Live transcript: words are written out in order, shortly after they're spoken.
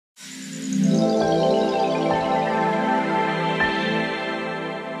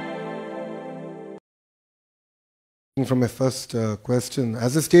From my first question,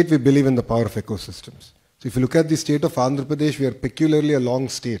 as a state, we believe in the power of ecosystems. So if you look at the state of Andhra Pradesh, we are peculiarly a long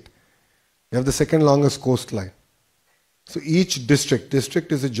state. We have the second longest coastline. So each district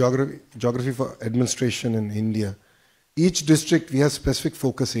is a geography for administration in India. Each district, we have specific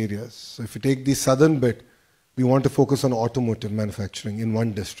focus areas. So if you take the southern bit, we want to focus on automotive manufacturing in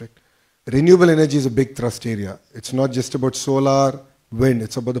one district. Renewable energy is a big thrust area. It's not just about solar, wind,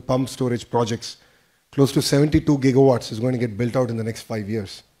 it's about the pump storage projects. Close to 72 gigawatts is going to get built out in the next 5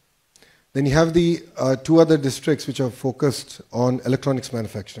 years. Then you have the two other districts which are focused on electronics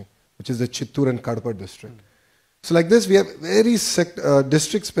manufacturing, which is the Chittoor and Kadapa district. So like this, we have very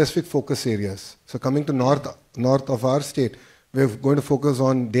district-specific focus areas. So coming to north of our state, we're going to focus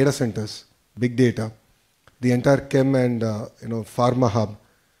on data centers, big data, the entire chem and pharma hub.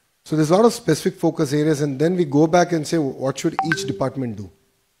 So there's a lot of specific focus areas, and then we go back and say, what should each department do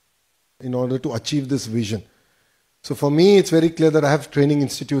in order to achieve this vision? So for me, it's very clear that I have training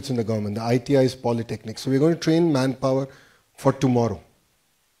institutes in the government. The ITI is polytechnic. So we're going to train manpower for tomorrow.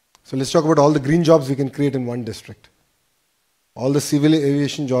 So let's talk about all the green jobs we can create in one district. All the civil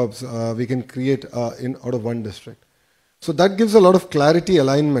aviation jobs we can create out of one district. So that gives a lot of clarity,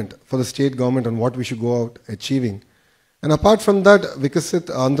 alignment for the state government on what we should go out achieving. And apart from that, Vikasit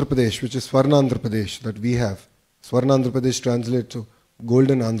Andhra Pradesh, which is Swarna Andhra Pradesh that we have. Swarna Andhra Pradesh translates to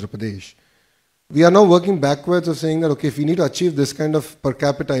Golden Andhra Pradesh. We are now working backwards of saying that, okay, if we need to achieve this kind of per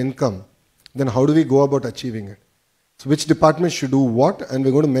capita income, then how do we go about achieving it? So which department should do what, and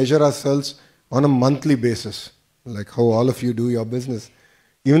we're going to measure ourselves on a monthly basis, like how all of you do your business.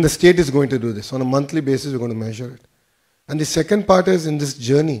 Even the state is going to do this. On a monthly basis, we're going to measure it. And the second part is, in this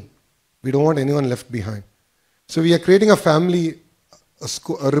journey, we don't want anyone left behind. So we are creating a family,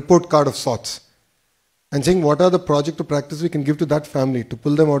 a report card of sorts, and saying what are the project or practice we can give to that family to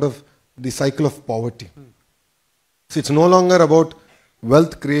pull them out of the cycle of poverty. So it's no longer about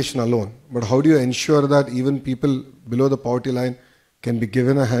wealth creation alone, but how do you ensure that even people below the poverty line can be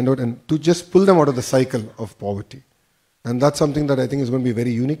given a handout and to just pull them out of the cycle of poverty. And that's something that I think is going to be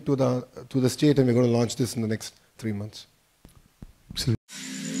very unique to the state, and we're going to launch this in the next 3 months.